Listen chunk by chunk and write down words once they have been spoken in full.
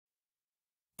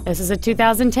This is a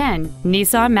 2010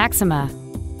 Nissan Maxima.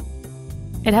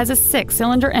 It has a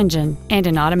 6-cylinder engine and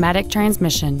an automatic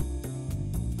transmission.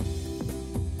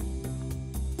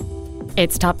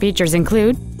 Its top features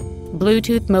include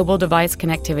Bluetooth mobile device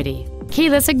connectivity,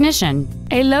 keyless ignition,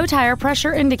 a low tire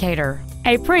pressure indicator,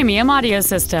 a premium audio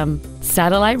system,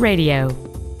 satellite radio,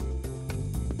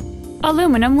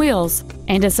 aluminum wheels,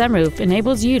 and a sunroof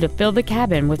enables you to fill the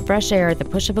cabin with fresh air at the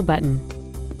push of a button.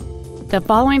 The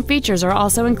following features are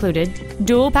also included: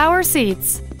 dual power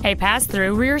seats, a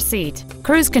pass-through rear seat,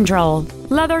 cruise control,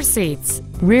 leather seats,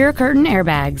 rear curtain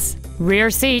airbags, rear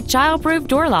seat child-proof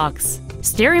door locks,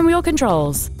 steering wheel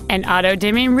controls, an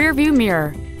auto-dimming rear-view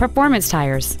mirror, performance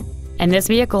tires, and this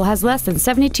vehicle has less than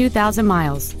 72,000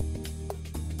 miles.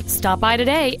 Stop by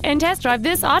today and test drive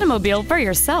this automobile for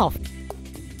yourself.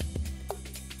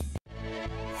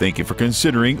 Thank you for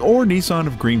considering or Nissan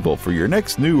of Greenville for your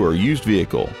next new or used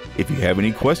vehicle. If you have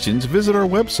any questions, visit our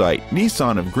website,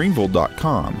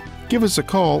 nissanofgreenville.com. Give us a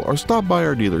call or stop by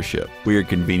our dealership. We are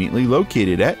conveniently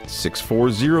located at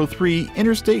 6403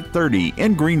 Interstate 30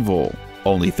 in Greenville,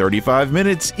 only 35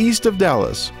 minutes east of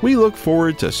Dallas. We look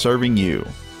forward to serving you.